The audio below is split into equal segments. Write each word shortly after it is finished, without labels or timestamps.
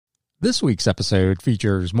This week's episode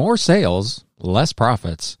features more sales, less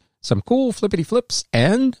profits, some cool flippity flips,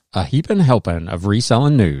 and a heapin' helpin' of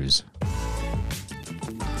reselling news.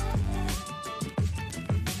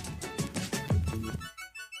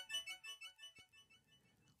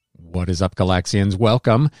 What is up, Galaxians?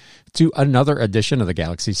 Welcome to another edition of the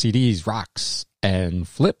Galaxy CDs, Rocks, and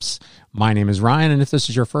Flips. My name is Ryan, and if this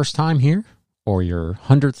is your first time here, or your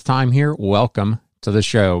 100th time here, welcome to the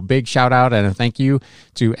show. Big shout out and a thank you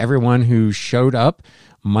to everyone who showed up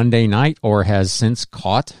Monday night or has since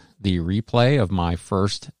caught the replay of my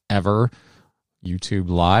first ever YouTube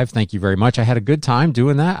Live. Thank you very much. I had a good time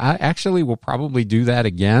doing that. I actually will probably do that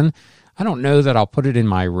again. I don't know that I'll put it in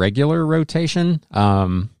my regular rotation,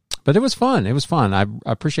 but it was fun. It was fun. I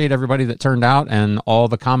appreciate everybody that turned out and all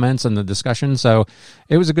the comments and the discussion. So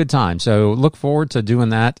it was a good time. So look forward to doing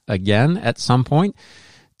that again at some point.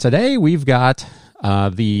 Today we've got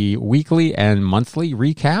the weekly and monthly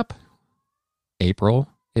recap. April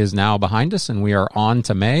is now behind us and we are on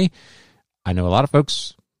to May. I know a lot of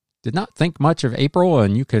folks did not think much of April,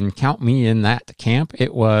 and you can count me in that camp.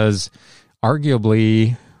 It was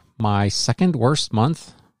arguably my second worst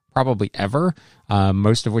month probably ever,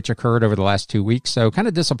 most of which occurred over the last 2 weeks. So kind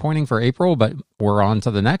of disappointing for April, but we're on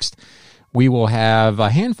to the next. We will have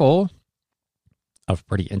a handful of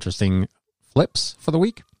pretty interesting flips for the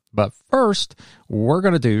week. But first, we're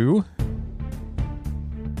going to do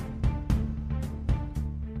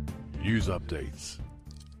news updates.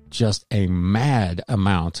 Just a mad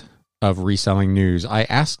amount of reselling news. I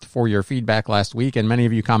asked for your feedback last week, and many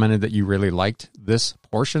of you commented that you really liked this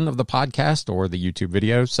portion of the podcast or the YouTube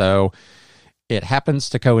video. So it happens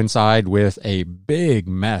to coincide with a big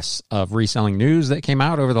mess of reselling news that came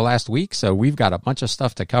out over the last week. So we've got a bunch of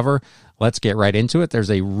stuff to cover. Let's get right into it.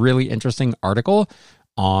 There's a really interesting article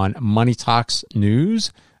on Money Talks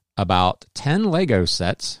News about 10 Lego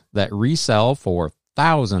sets that resell for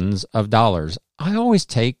thousands of dollars. I always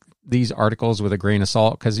take these articles with a grain of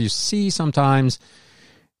salt because you see sometimes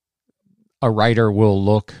a writer will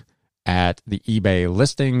look at the eBay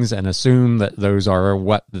listings and assume that those are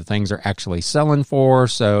what the things are actually selling for.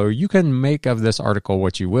 So you can make of this article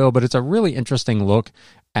what you will, but it's a really interesting look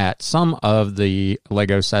at some of the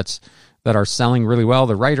Lego sets that are selling really well.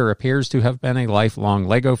 The writer appears to have been a lifelong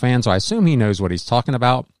Lego fan, so I assume he knows what he's talking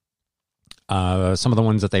about. Some of the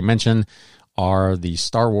ones that they mention are the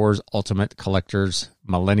Star Wars Ultimate Collector's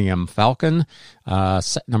Millennium Falcon,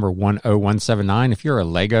 set number 10179. If you're a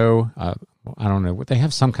Lego, I don't know, they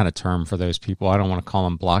have some kind of term for those people. I don't want to call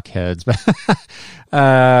them blockheads, but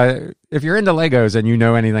if you're into Legos and you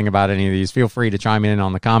know anything about any of these, feel free to chime in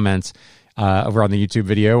on the comments over on the YouTube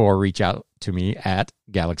video or reach out to me at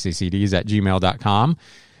galaxycds@gmail.com.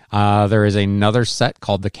 There is another set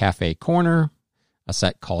called the Cafe Corner, a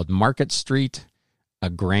set called Market Street, a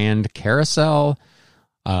Grand Carousel,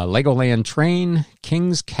 Legoland Train,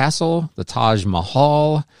 King's Castle, the Taj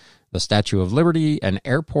Mahal, the Statue of Liberty, an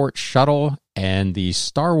airport shuttle, and the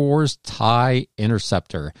Star Wars TIE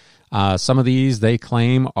Interceptor. Some of these they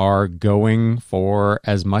claim are going for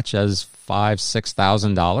as much as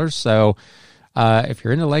 $5,000-$6,000. So if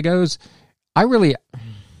you're into Legos,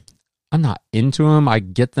 I'm not into them. I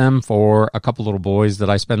get them for a couple little boys that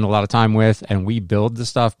I spend a lot of time with, and we build the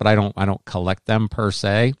stuff, but I don't collect them per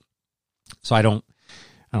se. So I don't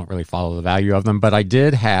really follow the value of them. But I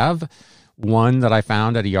did have one that I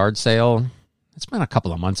found at a yard sale. It's been a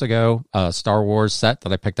couple of months ago, a Star Wars set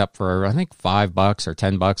that I picked up for, I think, $5 or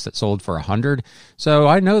 $10 that sold for $100. So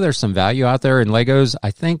I know there's some value out there in Legos.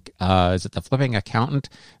 I think, is it the Flipping Accountant?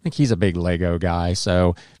 I think he's a big Lego guy.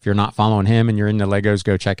 So if you're not following him and you're into Legos,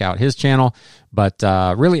 go check out his channel. But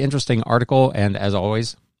really interesting article. And as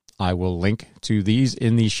always, I will link to these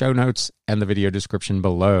in the show notes and the video description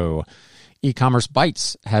below. E-commerce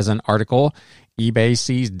Bytes has an article. eBay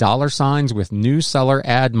sees dollar signs with new seller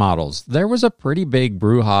ad models. There was a pretty big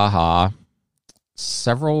brouhaha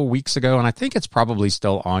several weeks ago, and I think it's probably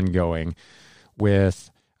still ongoing with,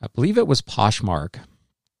 I believe it was Poshmark.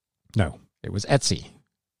 No, it was Etsy,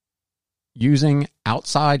 using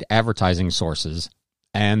outside advertising sources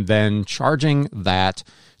and then charging that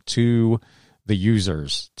to the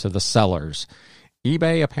users, to the sellers.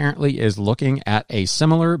 eBay apparently is looking at a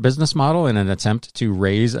similar business model in an attempt to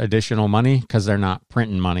raise additional money because they're not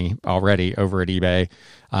printing money already over at eBay.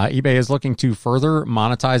 eBay is looking to further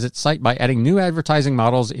monetize its site by adding new advertising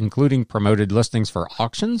models, including promoted listings for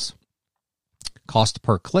auctions, cost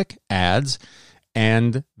per click ads,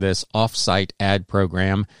 and this off-site ad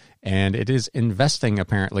program. And it is investing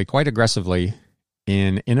apparently quite aggressively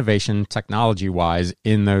in innovation technology-wise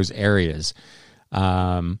in those areas.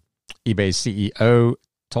 eBay's CEO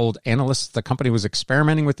told analysts the company was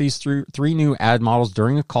experimenting with these three new ad models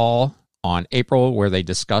during a call on April where they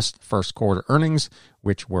discussed first quarter earnings,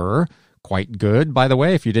 which were quite good, by the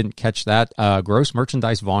way. If you didn't catch that, gross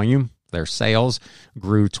merchandise volume, their sales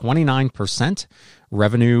grew 29%.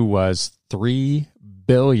 Revenue was $3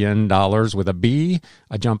 billion with a B,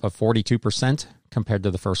 a jump of 42% compared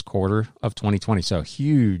to the first quarter of 2020. So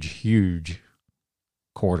huge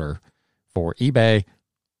quarter for eBay,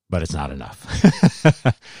 but it's not enough.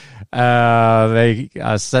 They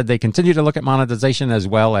said they continue to look at monetization as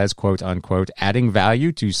well as, quote unquote, adding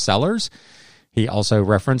value to sellers. He also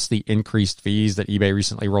referenced the increased fees that eBay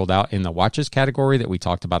recently rolled out in the watches category that we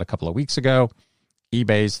talked about a couple of weeks ago.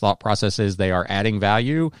 eBay's thought process is they are adding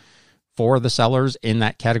value for the sellers in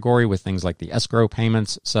that category with things like the escrow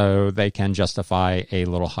payments, so they can justify a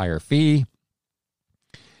little higher fee.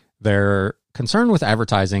 Their concern with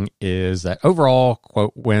advertising is that overall,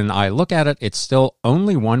 quote, when I look at it, it's still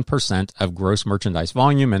only 1% of gross merchandise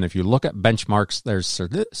volume. And if you look at benchmarks, there's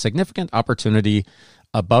significant opportunity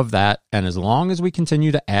above that. And as long as we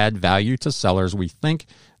continue to add value to sellers, we think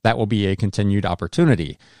that will be a continued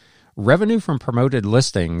opportunity. Revenue from promoted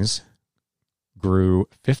listings grew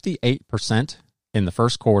 58% in the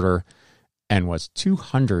first quarter and was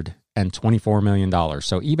 $224 million.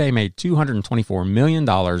 So eBay made $224 million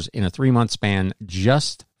in a 3-month span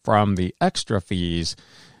just from the extra fees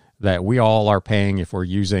that we all are paying if we're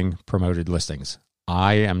using promoted listings.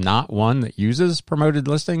 I am not one that uses promoted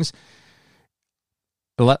listings.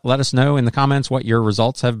 Let us know in the comments what your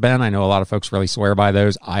results have been. I know a lot of folks really swear by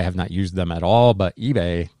those. I have not used them at all, but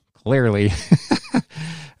eBay clearly,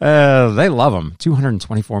 they love them.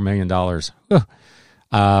 $224 million.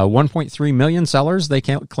 1.3 million sellers, they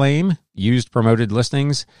can't claim, used promoted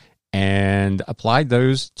listings and applied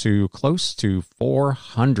those to close to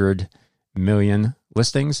 400 million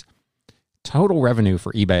listings. Total revenue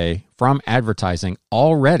for eBay from advertising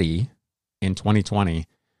already in 2020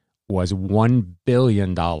 was $1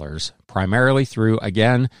 billion, primarily through,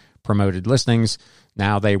 again, promoted listings.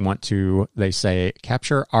 Now they want to, they say,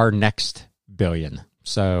 capture our next billion.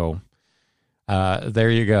 So there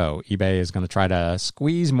you go. eBay is going to try to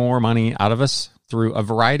squeeze more money out of us through a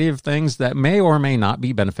variety of things that may or may not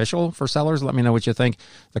be beneficial for sellers. Let me know what you think.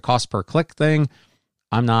 The cost per click thing,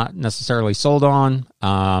 I'm not necessarily sold on.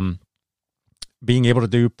 Being able to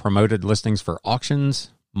do promoted listings for auctions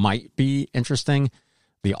might be interesting.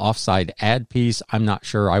 The offside ad piece, I'm not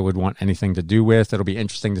sure I would want anything to do with. It'll be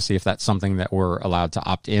interesting to see if that's something that we're allowed to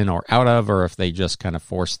opt in or out of, or if they just kind of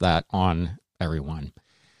force that on everyone.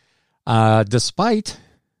 Despite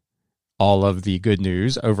all of the good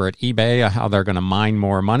news over at eBay, how they're going to mine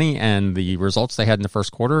more money and the results they had in the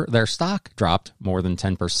first quarter, their stock dropped more than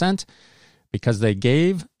 10% because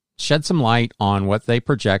they shed some light on what they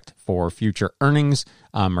project for future earnings.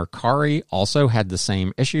 Mercari also had the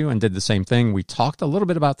same issue and did the same thing. We talked a little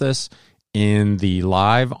bit about this in the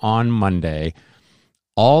live on Monday.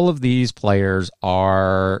 All of these players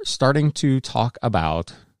are starting to talk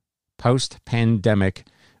about post-pandemic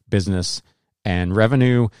business and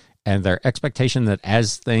revenue and their expectation that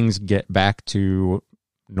as things get back to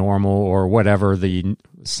normal or whatever the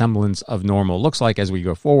semblance of normal looks like as we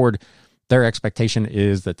go forward, their expectation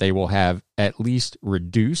is that they will have at least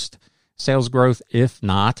reduced sales growth, if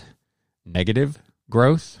not negative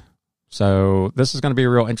growth. So this is going to be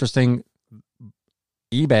real interesting.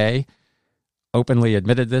 eBay openly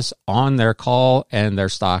admitted this on their call, and their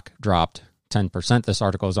stock dropped 10%. This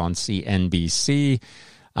article is on CNBC.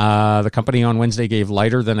 The company on Wednesday gave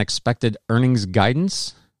lighter than expected earnings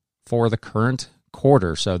guidance for the current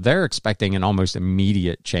quarter. So they're expecting an almost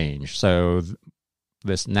immediate change. So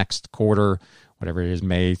this next quarter, whatever it is,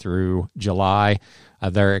 May through July,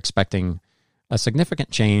 they're expecting a significant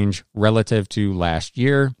change relative to last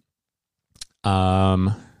year.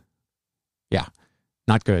 Yeah,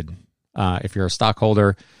 not good. If you're a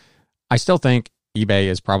stockholder, I still think eBay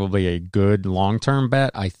is probably a good long-term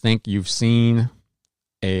bet. I think you've seen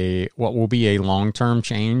what will be a long-term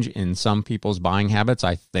change in some people's buying habits.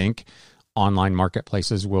 I think online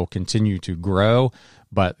marketplaces will continue to grow,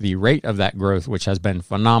 but the rate of that growth, which has been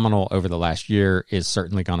phenomenal over the last year, is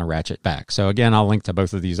certainly going to ratchet back. So again, I'll link to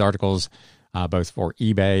both of these articles, both for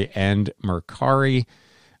eBay and Mercari.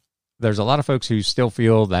 There's a lot of folks who still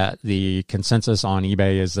feel that the consensus on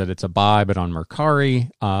eBay is that it's a buy, but on Mercari,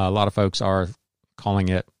 a lot of folks are calling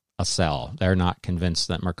it a sell. They're not convinced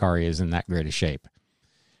that Mercari is in that great a shape.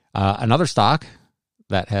 Another stock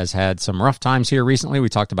that has had some rough times here recently, we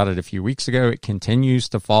talked about it a few weeks ago, it continues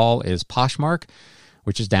to fall, is Poshmark,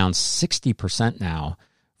 which is down 60% now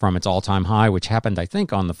from its all-time high, which happened, I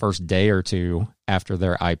think, on the first day or two after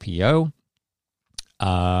their IPO.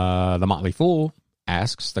 The Motley Fool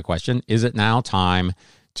asks the question, is it now time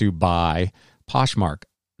to buy Poshmark?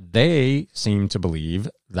 They seem to believe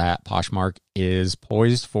that Poshmark is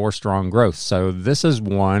poised for strong growth. So this is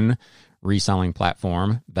one reselling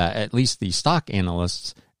platform that at least the stock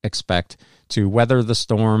analysts expect to weather the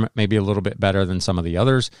storm maybe a little bit better than some of the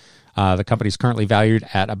others. The company's currently valued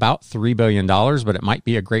at about $3 billion, but it might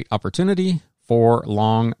be a great opportunity for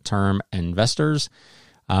long-term investors.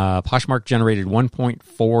 Poshmark generated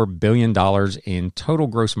 $1.4 billion in total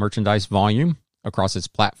gross merchandise volume across its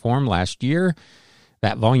platform last year.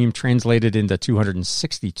 That volume translated into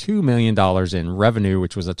 $262 million in revenue,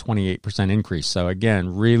 which was a 28% increase. So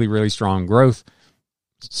again, really, really strong growth,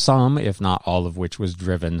 some, if not all of which was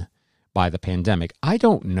driven by the pandemic. I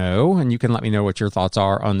don't know, and you can let me know what your thoughts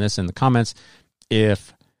are on this in the comments,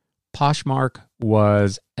 if Poshmark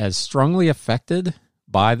was as strongly affected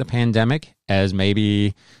by the pandemic as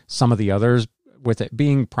maybe some of the others, with it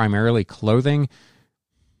being primarily clothing.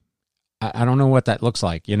 I don't know what that looks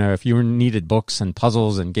like. You know, if you needed books and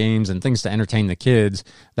puzzles and games and things to entertain the kids,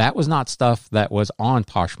 that was not stuff that was on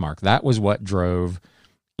Poshmark. That was what drove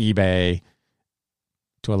eBay,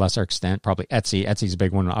 to a lesser extent, probably Etsy. Etsy's a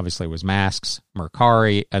big one, obviously, was masks,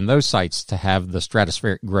 Mercari, and those sites to have the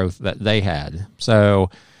stratospheric growth that they had.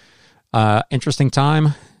 So, interesting time.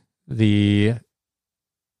 They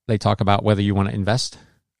talk about whether you want to invest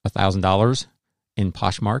 $1,000 in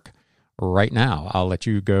Poshmark right now. I'll let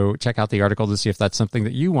you go check out the article to see if that's something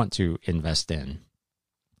that you want to invest in.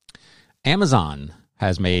 Amazon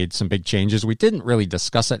has made some big changes. We didn't really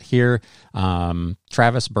discuss it here.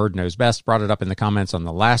 Travis, Bird Knows Best, brought it up in the comments on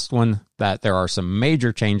the last one, that there are some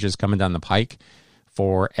major changes coming down the pike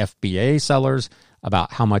for FBA sellers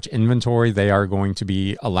about how much inventory they are going to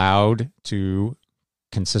be allowed to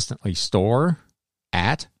consistently store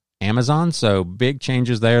at Amazon. So big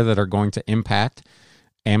changes there that are going to impact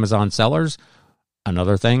Amazon sellers.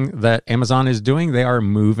 Another thing that Amazon is doing, they are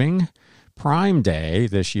moving Prime Day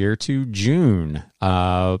this year to June.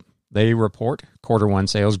 They report quarter one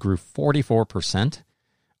sales grew 44%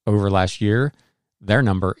 over last year. Their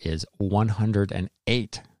number is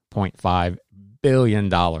 $108.5 billion.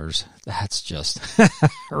 That's just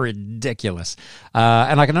ridiculous.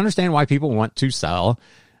 And I can understand why people want to sell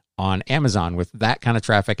on Amazon with that kind of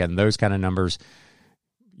traffic and those kind of numbers.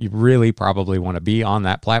 You really probably want to be on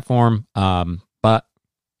that platform. But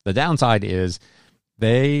the downside is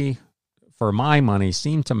they, for my money,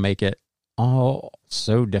 seem to make it all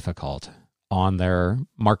so difficult on their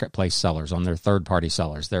marketplace sellers, on their third-party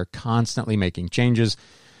sellers. They're constantly making changes,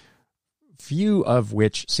 few of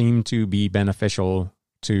which seem to be beneficial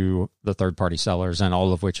to the third-party sellers, and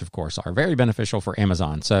all of which, of course, are very beneficial for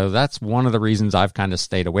Amazon. So that's one of the reasons I've kind of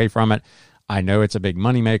stayed away from it. I know it's a big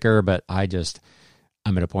moneymaker, but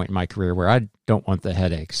I'm at a point in my career where I don't want the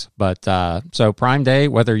headaches. But so Prime Day,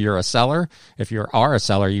 whether you're a seller, if you are a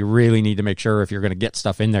seller, you really need to make sure if you're going to get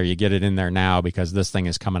stuff in there, you get it in there now, because this thing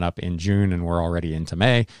is coming up in June and we're already into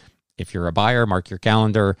May. If you're a buyer, mark your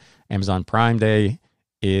calendar. Amazon Prime Day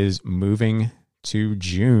is moving to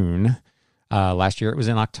June. Last year it was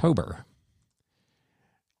in October.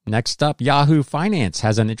 Next up, Yahoo Finance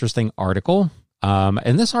has an interesting article.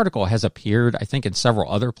 And this article has appeared, I think, in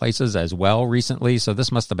several other places as well recently. So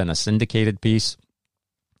this must have been a syndicated piece.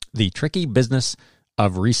 The tricky business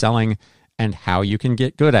of reselling and how you can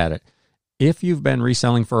get good at it. If you've been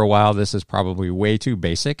reselling for a while, this is probably way too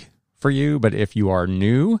basic for you. But if you are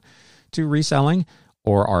new to reselling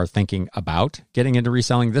or are thinking about getting into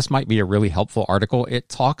reselling, this might be a really helpful article. It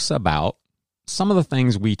talks about some of the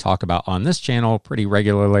things we talk about on this channel pretty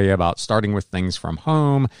regularly, about starting with things from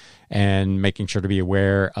home and making sure to be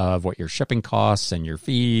aware of what your shipping costs and your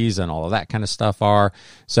fees and all of that kind of stuff are.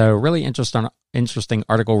 So really interesting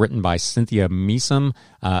article written by Cynthia Meesom.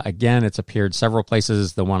 Again, it's appeared several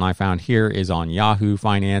places. The one I found here is on Yahoo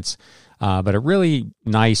Finance, but a really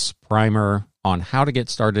nice primer on how to get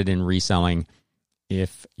started in reselling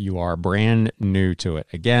if you are brand new to it.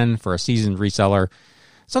 Again, for a seasoned reseller,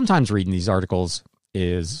 sometimes reading these articles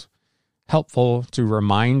is helpful to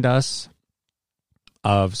remind us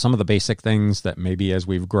of some of the basic things that maybe as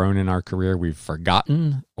we've grown in our career, we've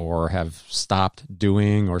forgotten or have stopped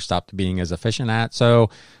doing or stopped being as efficient at. So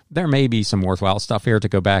there may be some worthwhile stuff here to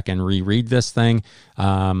go back and reread this thing,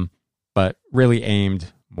 but really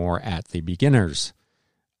aimed more at the beginners.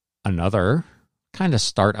 Another kind of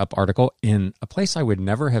startup article in a place I would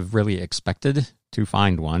never have really expected to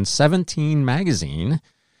find one. 17 Magazine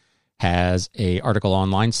has an article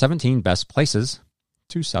online, 17 best places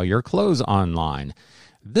to sell your clothes online.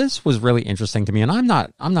 This was really interesting to me, and I'm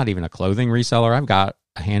not even a clothing reseller. I've got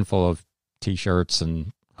a handful of t-shirts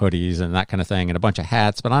and hoodies and that kind of thing and a bunch of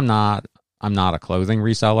hats, but I'm not a clothing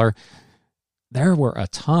reseller. There were a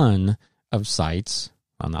ton of sites.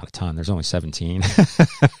 Well, not a ton. There's only 17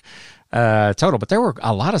 total, but there were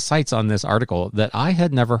a lot of sites on this article that I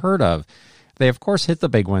had never heard of. They, of course, hit the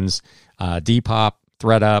big ones, Depop,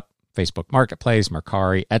 ThreadUp, Facebook Marketplace,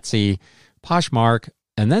 Mercari, Etsy, Poshmark,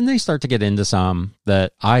 and then they start to get into some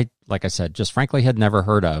that I, like I said, just frankly had never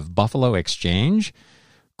heard of. Buffalo Exchange,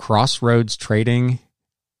 Crossroads Trading,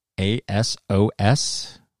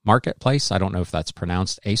 ASOS Marketplace. I don't know if that's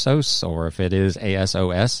pronounced ASOS or if it is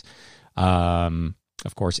ASOS.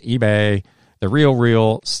 Of course, eBay, The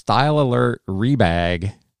RealReal, Style Alert,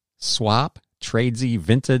 Rebag, Swap, Tradesy,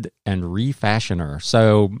 Vinted, and Refashioner.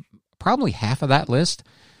 So probably half of that list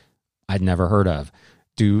I'd never heard of.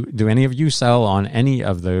 Do any of you sell on any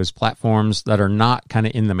of those platforms that are not kind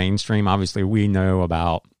of in the mainstream? Obviously, we know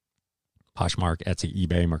about Poshmark, Etsy,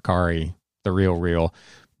 eBay, Mercari, The RealReal,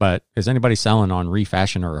 but is anybody selling on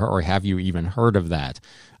Refashioner, or have you even heard of that?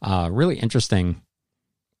 Really interesting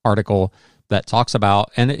article that talks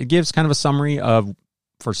about, and it gives kind of a summary of,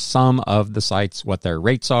 for some of the sites, what their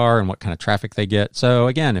rates are and what kind of traffic they get. So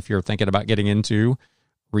again, if you're thinking about getting into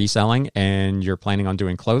reselling and you're planning on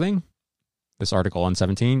doing clothing, this article on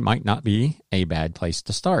 17 might not be a bad place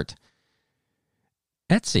to start.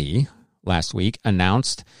 Etsy last week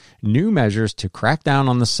announced new measures to crack down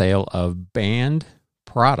on the sale of banned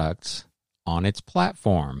products on its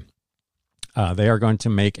platform. They are going to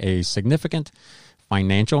make a significant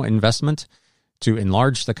financial investment to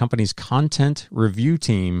enlarge the company's content review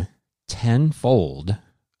team tenfold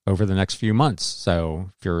over the next few months.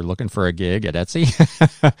 So if you're looking for a gig at Etsy,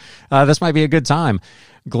 this might be a good time.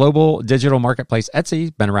 Global digital marketplace Etsy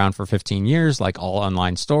has been around for 15 years. Like all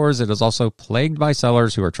online stores, it is also plagued by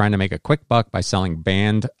sellers who are trying to make a quick buck by selling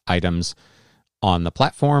banned items on the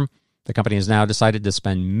platform. The company has now decided to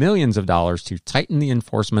spend millions of dollars to tighten the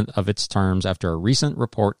enforcement of its terms after a recent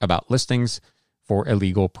report about listings for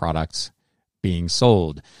illegal products being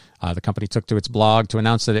sold. The company took to its blog to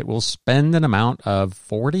announce that it will spend an amount of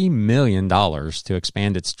 $40 million to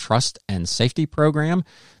expand its trust and safety program.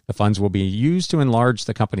 The funds will be used to enlarge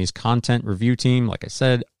the company's content review team, like I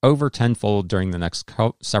said, over tenfold during the next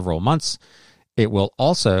several months. It will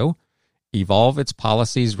also evolve its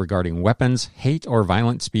policies regarding weapons, hate or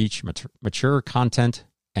violent speech, mature content,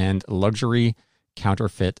 and luxury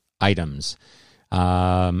counterfeit items.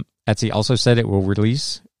 Etsy also said it will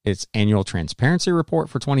release its annual transparency report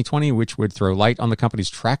for 2020, which would throw light on the company's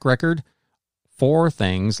track record for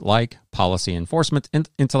things like policy enforcement,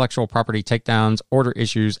 intellectual property takedowns, order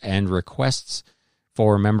issues, and requests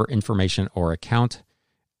for member information or account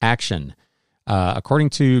action. According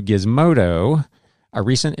to Gizmodo, a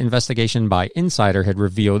recent investigation by Insider had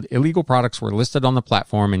revealed illegal products were listed on the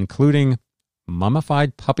platform, including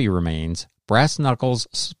mummified puppy remains, brass knuckles,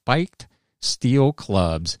 spiked steel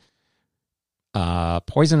clubs,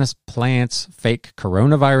 poisonous plants, fake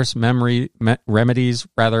coronavirus remedies,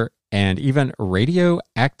 and even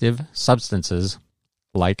radioactive substances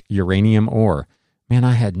like uranium ore. Man,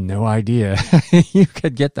 I had no idea you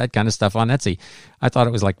could get that kind of stuff on Etsy. I thought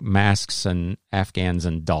it was like masks and Afghans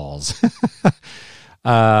and dolls.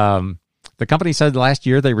 The company said last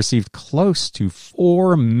year they received close to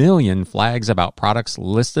 4 million flags about products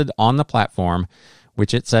listed on the platform,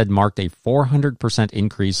 which it said marked a 400%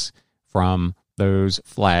 increase from those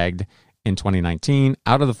flagged in 2019.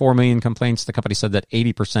 Out of the 4 million complaints, the company said that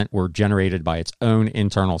 80% were generated by its own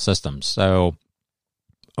internal systems. So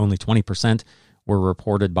only 20% were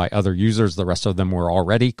reported by other users. The rest of them were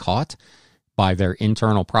already caught by their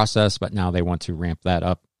internal process, but now they want to ramp that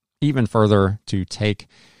up even further to take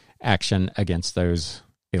action against those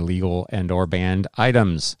illegal and or banned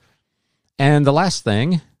items. And the last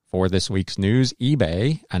thing for this week's news,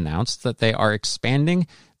 eBay announced that they are expanding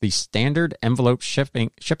the standard envelope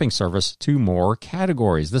shipping service to more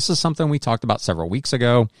categories. This is something we talked about several weeks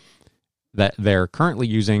ago that they're currently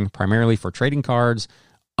using primarily for trading cards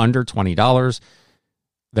under $20.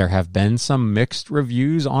 There have been some mixed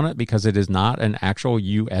reviews on it because it is not an actual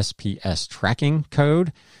USPS tracking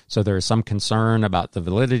code. So there is some concern about the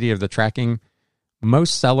validity of the tracking.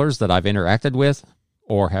 Most sellers that I've interacted with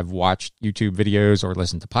or have watched YouTube videos or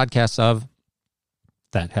listened to podcasts of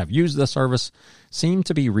that have used the service seem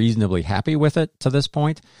to be reasonably happy with it to this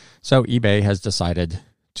point. So eBay has decided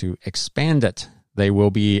to expand it. They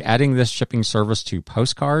will be adding this shipping service to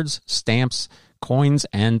postcards, stamps, coins,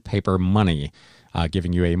 and paper money,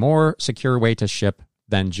 giving you a more secure way to ship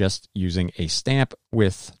than just using a stamp.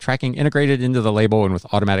 With tracking integrated into the label and with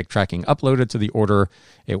automatic tracking uploaded to the order,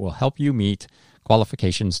 it will help you meet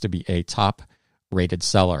qualifications to be a top-rated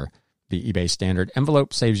seller. The eBay standard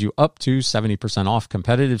envelope saves you up to 70% off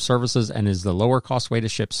competitive services and is the lower cost way to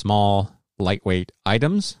ship small, lightweight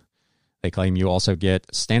items. They claim you also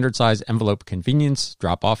get standard size envelope convenience,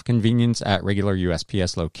 drop-off convenience at regular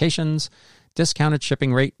USPS locations, discounted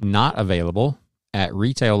shipping rate not available at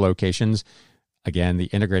retail locations. Again, the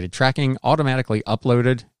integrated tracking automatically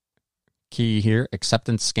uploaded. Key here,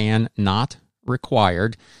 acceptance scan not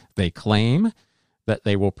required. They claim that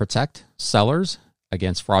they will protect sellers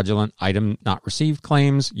against fraudulent item not received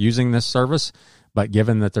claims using this service. But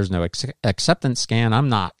given that there's no acceptance scan, I'm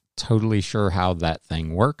not totally sure how that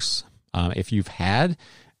thing works. If you've had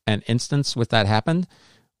an instance with that happen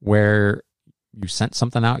where you sent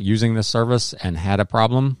something out using this service and had a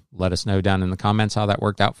problem, let us know down in the comments how that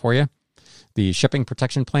worked out for you. The shipping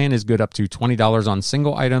protection plan is good up to $20 on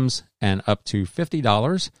single items and up to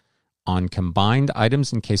 $50 on combined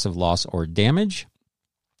items in case of loss or damage.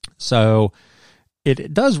 So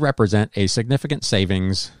it does represent a significant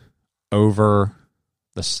savings over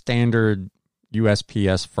the standard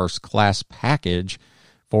USPS first class package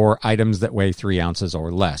for items that weigh 3 ounces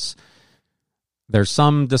or less. There's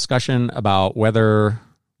some discussion about whether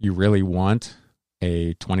you really want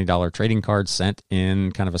a $20 trading card sent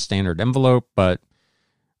in kind of a standard envelope, but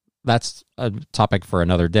that's a topic for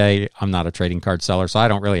another day. I'm not a trading card seller, so I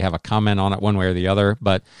don't really have a comment on it one way or the other,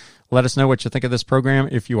 but let us know what you think of this program.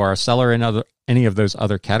 If you are a seller in any of those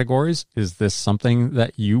other categories, is this something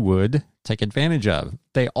that you would take advantage of?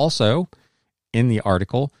 They also, in the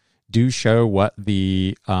article, do show what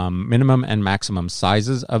the minimum and maximum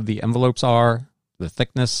sizes of the envelopes are, the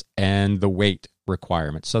thickness, and the weight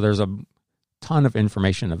requirements. So there's a ton of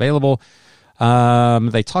information available.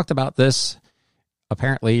 They talked about this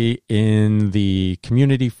apparently in the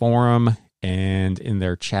community forum and in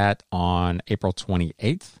their chat on April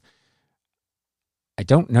 28th. I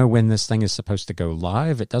don't know when this thing is supposed to go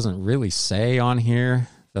live. It doesn't really say on here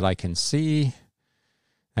that I can see.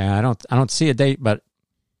 I don't see a date, but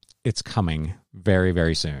it's coming very,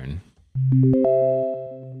 very soon.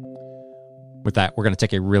 With that, we're going to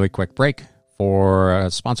take a really quick break for a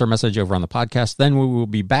sponsor message over on the podcast. Then we will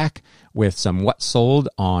be back with some what sold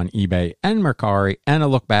on eBay and Mercari and a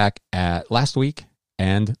look back at last week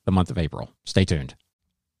and the month of April. Stay tuned.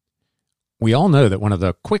 We all know that one of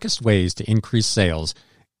the quickest ways to increase sales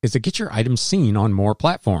is to get your items seen on more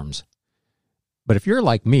platforms. But if you're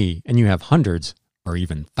like me and you have hundreds or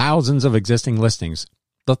even thousands of existing listings,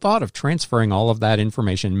 the thought of transferring all of that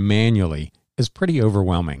information manually is pretty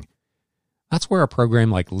overwhelming. That's where a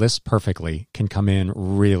program like List Perfectly can come in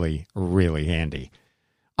really, really handy.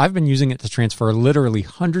 I've been using it to transfer literally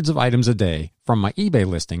hundreds of items a day from my eBay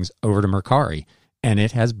listings over to Mercari, and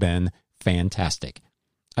it has been fantastic.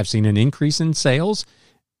 I've seen an increase in sales,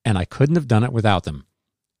 and I couldn't have done it without them.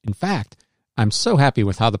 In fact, I'm so happy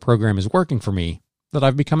with how the program is working for me that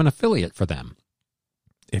I've become an affiliate for them.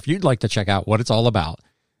 If you'd like to check out what it's all about,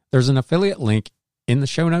 there's an affiliate link in the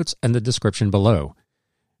show notes and the description below.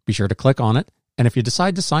 Be sure to click on it, and if you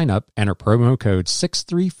decide to sign up, enter promo code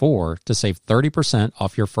 634 to save 30%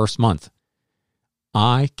 off your first month.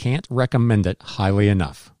 I can't recommend it highly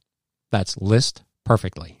enough. That's List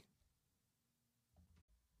Perfectly.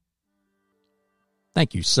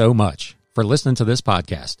 Thank you so much for listening to this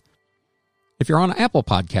podcast. If you're on Apple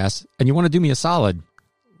Podcasts and you want to do me a solid,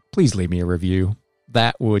 please leave me a review.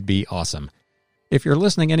 That would be awesome. If you're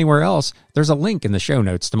listening anywhere else, there's a link in the show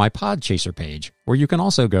notes to my Podchaser page where you can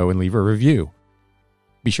also go and leave a review.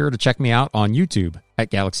 Be sure to check me out on YouTube at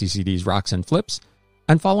Galaxy CDs Rocks and Flips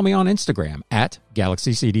and follow me on Instagram at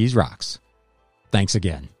Galaxy CDs Rocks. Thanks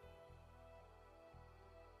again.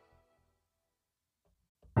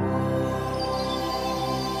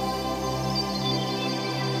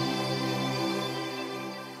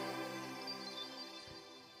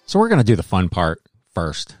 So we're going to do the fun part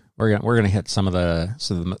first. We're going to hit some of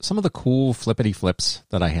the cool flippity flips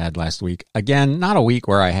that I had last week. Again, not a week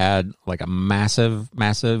where I had like a massive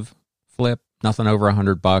flip, nothing over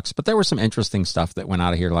 $100, but there was some interesting stuff that went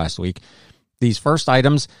out of here last week. These first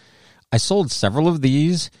items, I sold several of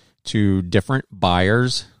these to different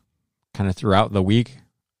buyers kind of throughout the week.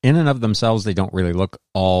 In and of themselves, they don't really look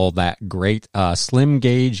all that great. Slim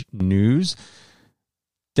Gauge News.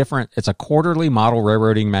 It's a quarterly model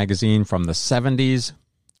railroading magazine from the 70s.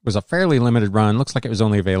 It was a fairly limited run. Looks like it was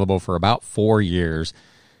only available for about 4 years.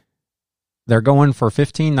 They're going for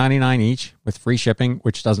 $15.99 each with free shipping,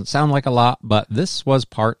 which doesn't sound like a lot, but this was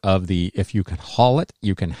part of the if you can haul it,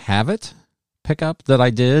 you can have it pickup that I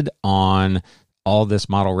did on all this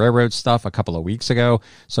model railroad stuff a couple of weeks ago.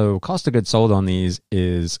 So cost of goods sold on these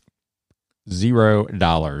is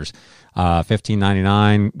 $0.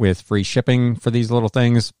 $15.99 with free shipping for these little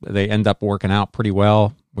things. They end up working out pretty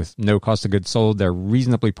well with no cost of goods sold. They're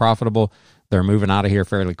reasonably profitable. They're moving out of here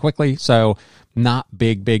fairly quickly. So not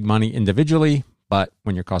big money individually, but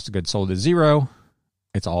when your cost of goods sold is zero,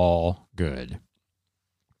 it's all good.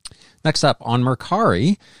 Next up on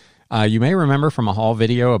Mercari, you may remember from a haul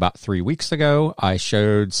video about 3 weeks ago, I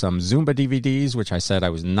showed some Zumba DVDs, which I said I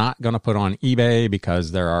was not going to put on eBay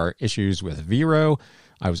because there are issues with Vero.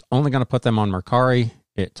 I was only going to put them on Mercari.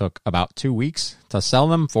 It took about 2 weeks to sell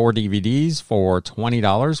them, 4 DVDs for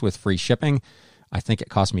 $20 with free shipping. I think it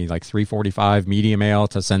cost me like $3.45 media mail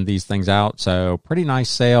to send these things out. So pretty nice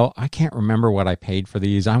sale. I can't remember what I paid for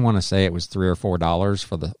these. I want to say it was $3 or $4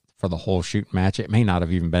 for the whole shoot match. It may not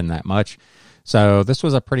have even been that much. So this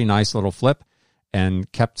was a pretty nice little flip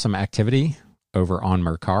and kept some activity over on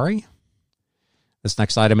Mercari. This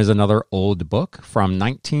next item is another old book from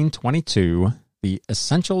 1922, The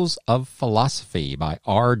Essentials of Philosophy by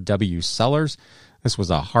R.W. Sellers. This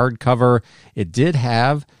was a hardcover. It did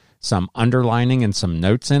have some underlining and some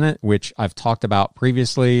notes in it, which I've talked about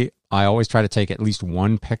previously. I always try to take at least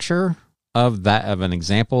one picture of an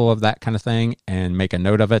example of that kind of thing and make a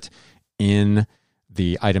note of it in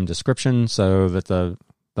the item description so that the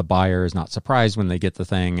buyer is not surprised when they get the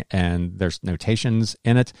thing and there's notations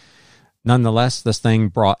in it. Nonetheless, this thing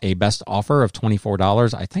brought a best offer of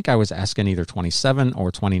 $24. I think I was asking either $27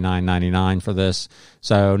 or $29.99 for this.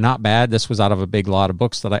 So not bad. This was out of a big lot of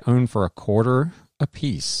books that I owned for $0.25 a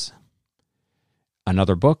piece.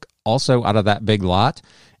 Another book, also out of that big lot,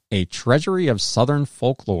 A Treasury of Southern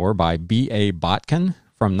Folklore by B.A. Botkin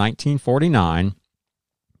from 1949.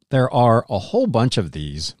 There are a whole bunch of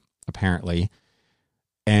these, apparently,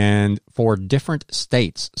 and for different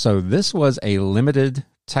states. So this was a limited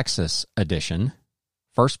Texas edition.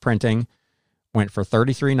 First printing, went for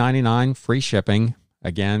 $33.99, free shipping.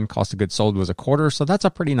 Again, cost of goods sold was $0.25, so that's a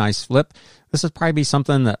pretty nice flip. This would probably be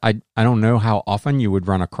something that I don't know how often you would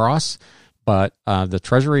run across, but the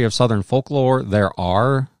Treasury of Southern Folklore, there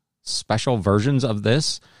are special versions of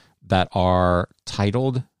this that are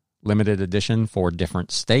titled limited edition for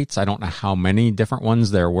different states. I don't know how many different ones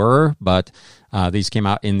there were, but these came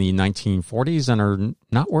out in the 1940s and are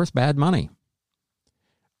not worth bad money.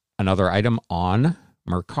 Another item on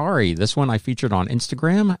Mercari. This one I featured on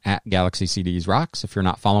Instagram at Galaxy CDs Rocks. If you're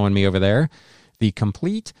not following me over there, the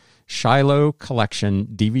complete Shiloh Collection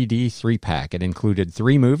DVD 3-pack. It included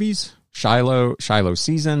 3 movies, Shiloh, Shiloh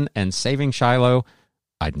Season, and Saving Shiloh.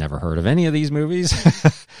 I'd never heard of any of these movies,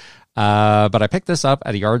 but I picked this up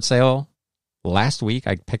at a yard sale last week.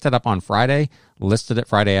 I picked it up on Friday, listed it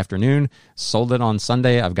Friday afternoon, sold it on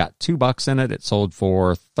Sunday. I've got $2 in it. It sold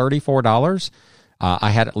for $34.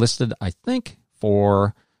 I had it listed, I think,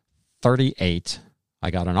 for $38.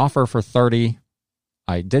 I got an offer for $30.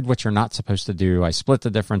 I did what you're not supposed to do. I split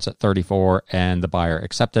the difference at $34, and the buyer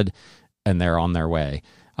accepted, and they're on their way.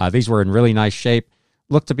 These were in really nice shape.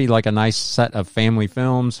 Looked to be like a nice set of family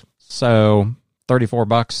films. So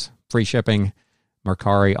 $34, free shipping.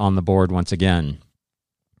 Mercari on the board once again.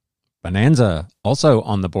 Bonanza also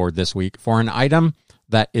on the board this week for an item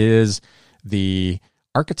that is the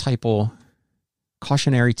archetypal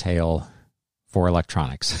cautionary tale for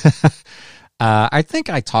electronics. I think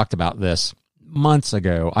I talked about this months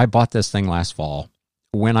ago. I bought this thing last fall.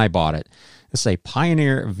 When I bought it, it's a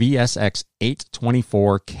Pioneer VSX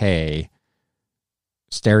 824K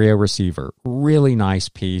stereo receiver. Really nice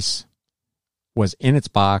piece. Was in its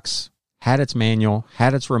box, had its manual,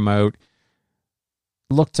 had its remote,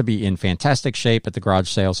 looked to be in fantastic shape at the garage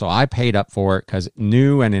sale. So I paid up for it because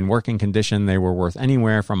new and in working condition, they were worth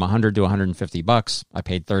anywhere from $100 to $150. I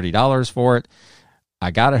paid $30 for it.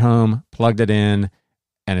 I got it home, plugged it in,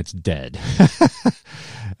 and it's dead.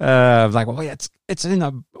 I was like, well, yeah, it's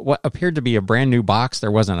in what appeared to be a brand new box.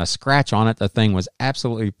 There wasn't a scratch on it. The thing was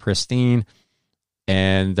absolutely pristine,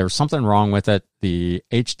 and there's something wrong with it. The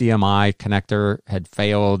HDMI connector had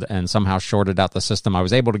failed and somehow shorted out the system. I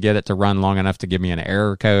was able to get it to run long enough to give me an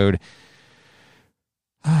error code.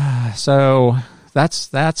 So that's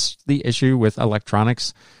the issue with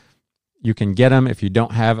electronics. You can get them if you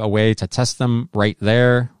don't have a way to test them right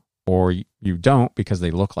there, or you don't because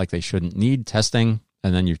they look like they shouldn't need testing,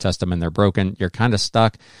 and then you test them and they're broken. You're kind of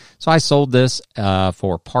stuck. So I sold this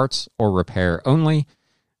for parts or repair only.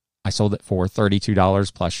 I sold it for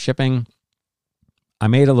 $32 plus shipping. I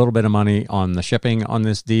made a little bit of money on the shipping on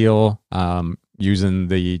this deal using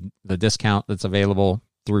the discount that's available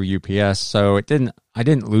through UPS. So I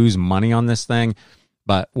didn't lose money on this thing,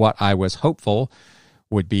 but what I was hopeful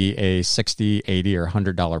would be a $60, $80, or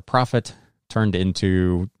 $100 profit turned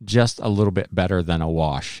into just a little bit better than a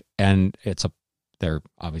wash. And they're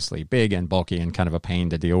obviously big and bulky and kind of a pain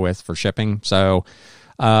to deal with for shipping. So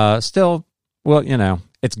still, well, you know,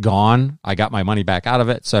 it's gone. I got my money back out of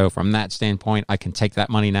it. So from that standpoint, I can take that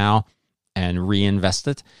money now and reinvest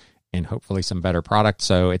it in hopefully some better product.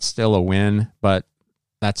 So it's still a win, but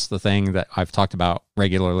that's the thing that I've talked about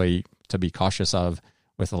regularly to be cautious of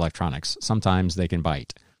with electronics. Sometimes they can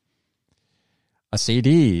bite. A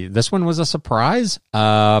CD. This one was a surprise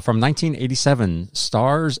from 1987.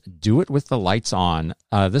 Star's Do It With the Lights On.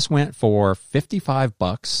 This went for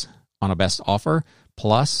 $55 on a best offer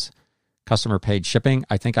plus customer paid shipping.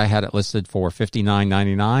 I think I had it listed for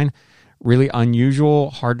 $59.99. Really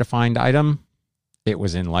unusual, hard to find item. It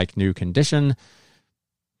was in like new condition.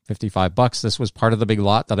 $55. This was part of the big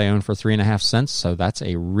lot that I owned for 3.5 cents. So that's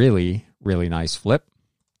a really, really nice flip.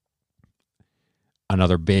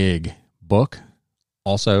 Another big book,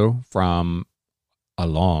 also from a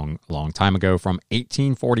long, long time ago, from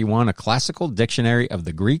 1841, A Classical Dictionary of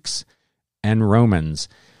the Greeks and Romans.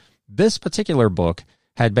 This particular book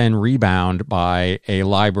had been rebound by a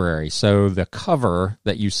library. So the cover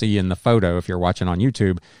that you see in the photo, if you're watching on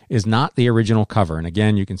YouTube, is not the original cover. And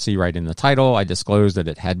again, you can see right in the title, I disclosed that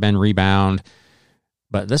it had been rebound.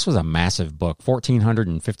 But this was a massive book,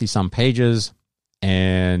 1,450 some pages.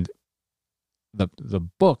 And the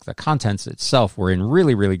book, the contents itself were in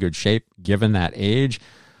really, really good shape given that age.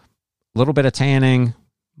 A little bit of tanning,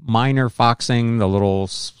 minor foxing, the little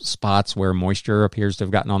spots where moisture appears to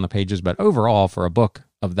have gotten on the pages, but overall, for a book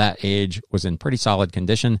of that age, was in pretty solid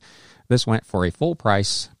condition. This went for a full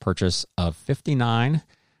price purchase of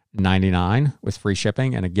 $59.99 with free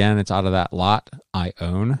shipping, and again, it's out of that lot I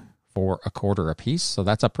own for $0.25 a piece, so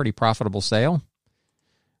that's a pretty profitable sale.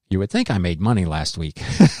 You would think I made money last week.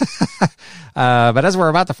 But as we're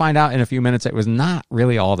about to find out in a few minutes, it was not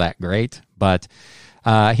really all that great. But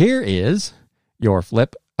here is your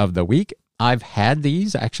flip of the week. I've had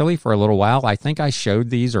these actually for a little while. I think I showed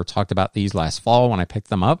these or talked about these last fall when I picked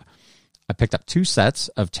them up. I picked up 2 sets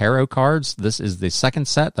of tarot cards. This is the second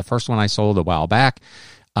set. The first one I sold a while back.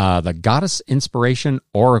 The Goddess Inspiration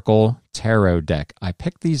Oracle Tarot Deck. I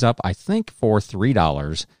picked these up, I think, for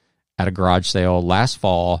 $3 at a garage sale last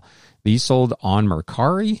fall. These sold on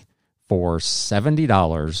Mercari for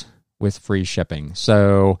 $70 with free shipping.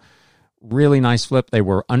 So really nice flip. They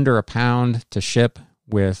were under £1 to ship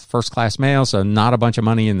with first class mail, so not a bunch of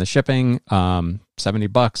money in the shipping.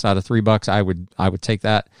 $70 out of $3, I would take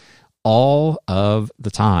that all of the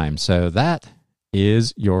time. So that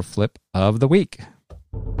is your flip of the week.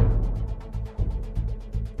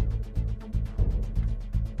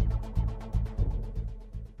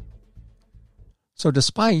 So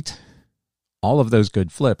despite all of those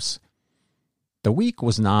good flips, the week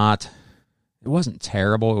wasn't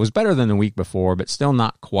terrible. It was better than the week before, but still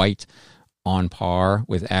not quite on par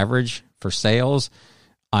with average for sales.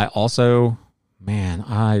 I also,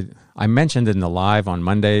 I mentioned in the live on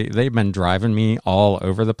Monday, they've been driving me all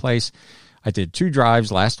over the place. I did 2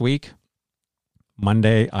 drives last week.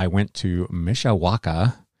 Monday, I went to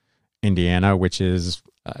Mishawaka, Indiana, which is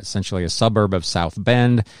essentially a suburb of South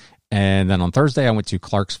Bend. And then on Thursday, I went to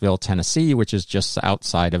Clarksville, Tennessee, which is just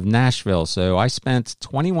outside of Nashville. So I spent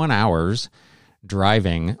 21 hours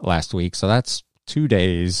driving last week. So that's 2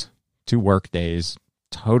 days, 2 work days,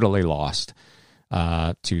 totally lost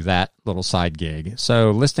to that little side gig.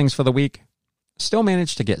 So listings for the week, still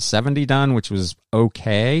managed to get 70 done, which was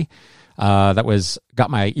okay. Got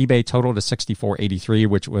my eBay total to 64.83,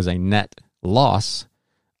 which was a net loss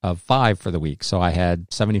of 5 for the week. So I had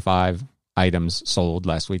 75 items sold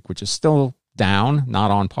last week, which is still down,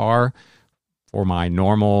 not on par for my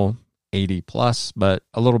normal 80 plus, but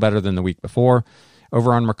a little better than the week before.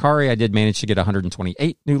 Over on Mercari, I did manage to get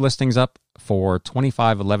 128 new listings up for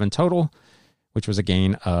 2511 total, which was a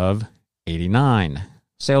gain of 89.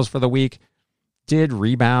 Sales for the week did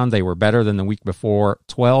rebound. They were better than the week before,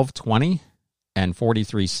 $12.20 and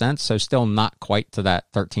 43 cents. So still not quite to that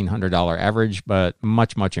 $1,300 average, but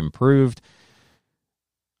much, much improved.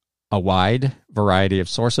 A wide variety of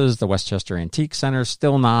sources. The Westchester Antique Center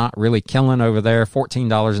still not really killing over there,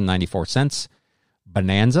 $14.94.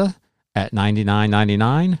 Bonanza at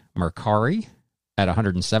 $99.99. Mercari at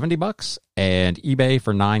 $170, and eBay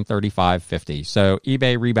for $935.50. So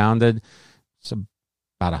eBay rebounded. It's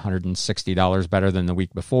about $160 better than the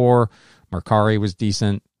week before. Mercari was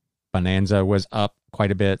decent. Bonanza was up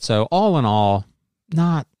quite a bit. So all in all,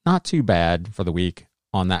 not too bad for the week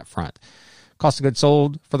on that front. Cost of goods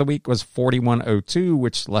sold for the week was $41.02,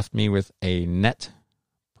 which left me with a net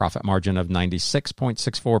profit margin of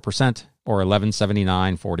 96.64% or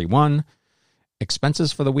 $1179.41.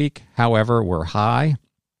 Expenses for the week, however, were high.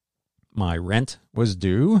 My rent was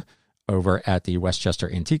due over at the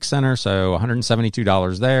Westchester Antique Center. So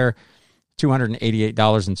 $172 there,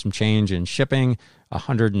 $288 and some change in shipping,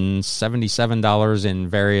 $177 in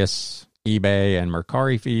various eBay and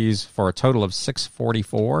Mercari fees for a total of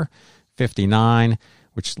 $644.59,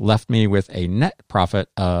 which left me with a net profit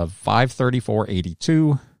of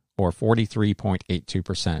 $534.82 or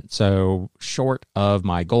 43.82%. So short of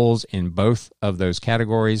my goals in both of those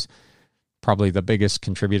categories, probably the biggest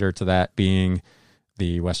contributor to that being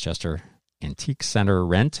the Westchester Antique Center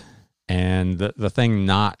rent, and the thing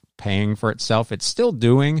not paying for itself. It's still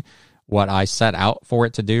doing what I set out for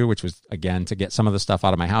it to do, which was, again, to get some of the stuff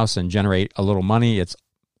out of my house and generate a little money. It's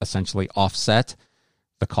essentially offset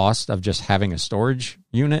the cost of just having a storage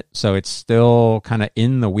unit. So it's still kind of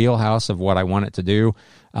in the wheelhouse of what I want it to do.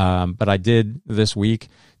 But I did this week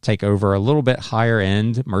take over a little bit higher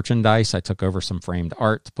end merchandise. I took over some framed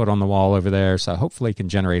art to put on the wall over there. So hopefully can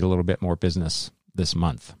generate a little bit more business this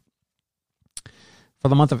month. For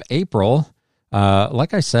the month of April,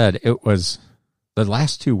 like I said, it was the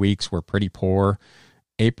last 2 weeks were pretty poor.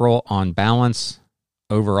 April on balance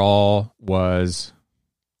overall was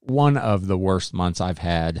one of the worst months I've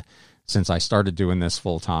had since I started doing this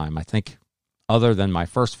full time. I think other than my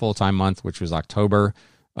first full-time month, which was October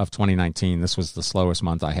of 2019, this was the slowest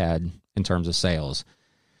month I had in terms of sales.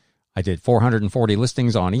 I did 440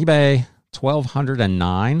 listings on eBay,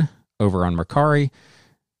 1,209 over on Mercari.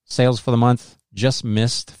 Sales for the month just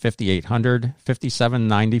missed 5,800,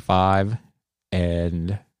 57.95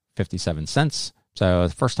 and 57 cents. So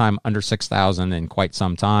the first time under 6,000 in quite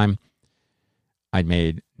some time. I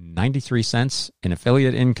made 93 cents in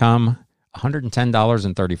affiliate income,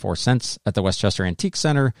 $110.34 at the Westchester Antique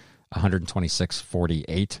Center,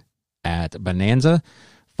 $126.48 at Bonanza,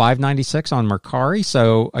 $5.96 on Mercari.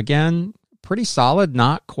 So again, pretty solid.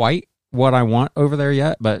 Not quite what I want over there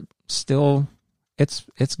yet, but still,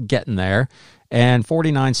 it's getting there. And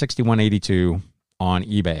 $49.61.82 on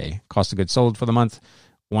eBay. Cost of goods sold for the month,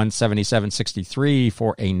 $177.63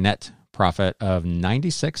 for a net profit of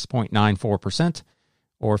 96.94%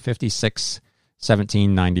 or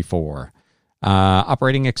 $56.17.94.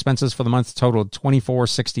 Operating expenses for the month totaled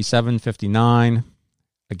 $24.67.59.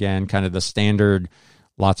 Again, kind of the standard,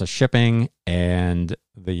 lots of shipping and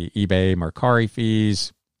the eBay Mercari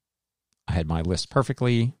fees. I had my List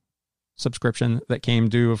Perfectly subscription that came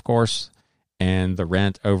due, of course, and the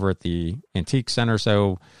rent over at the Antique Center.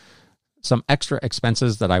 So some extra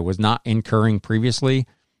expenses that I was not incurring previously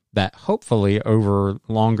that hopefully over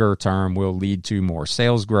longer term will lead to more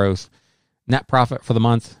sales growth. Net profit for the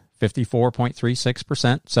month,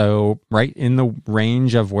 54.36%. So right in the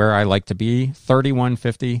range of where I like to be,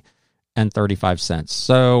 $31.50 and 35 cents.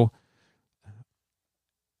 So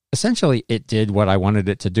essentially it did what I wanted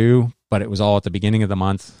it to do, but it was all at the beginning of the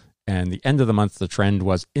month, and the end of the month, the trend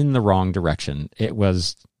was in the wrong direction. It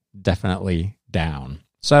was definitely down.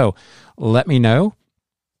 So let me know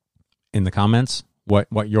in the comments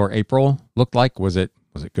what your April looked like. Was it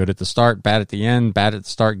good at the start, bad at the end, bad at the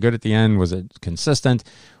start, good at the end? Was it consistent?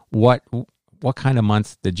 What kind of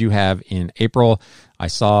month did you have in April? I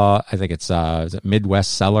saw, I think it's is it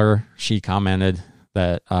Midwest Seller? She commented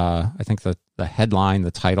that I think the headline,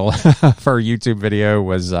 the title for a YouTube video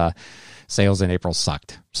was sales in April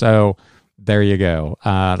sucked. So there you go.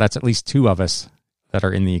 That's at least two of us that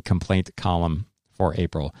are in the complaint column for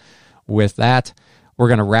April. With that, we're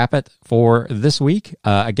going to wrap it for this week.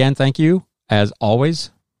 Again, thank you, as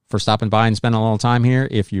always, for stopping by and spending a little time here.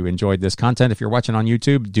 If you enjoyed this content, if you're watching on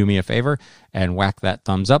YouTube, do me a favor and whack that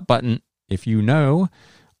thumbs up button. If you know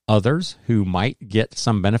others who might get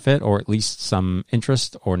some benefit or at least some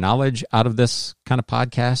interest or knowledge out of this kind of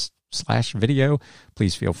podcast/video,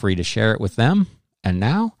 please feel free to share it with them. And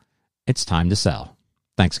now it's time to sell.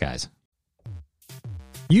 Thanks, guys.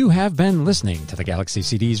 You have been listening to the Galaxy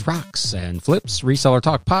CDs Rocks and Flips Reseller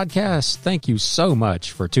Talk podcast. Thank you so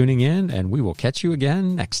much for tuning in, and we will catch you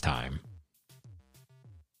again next time.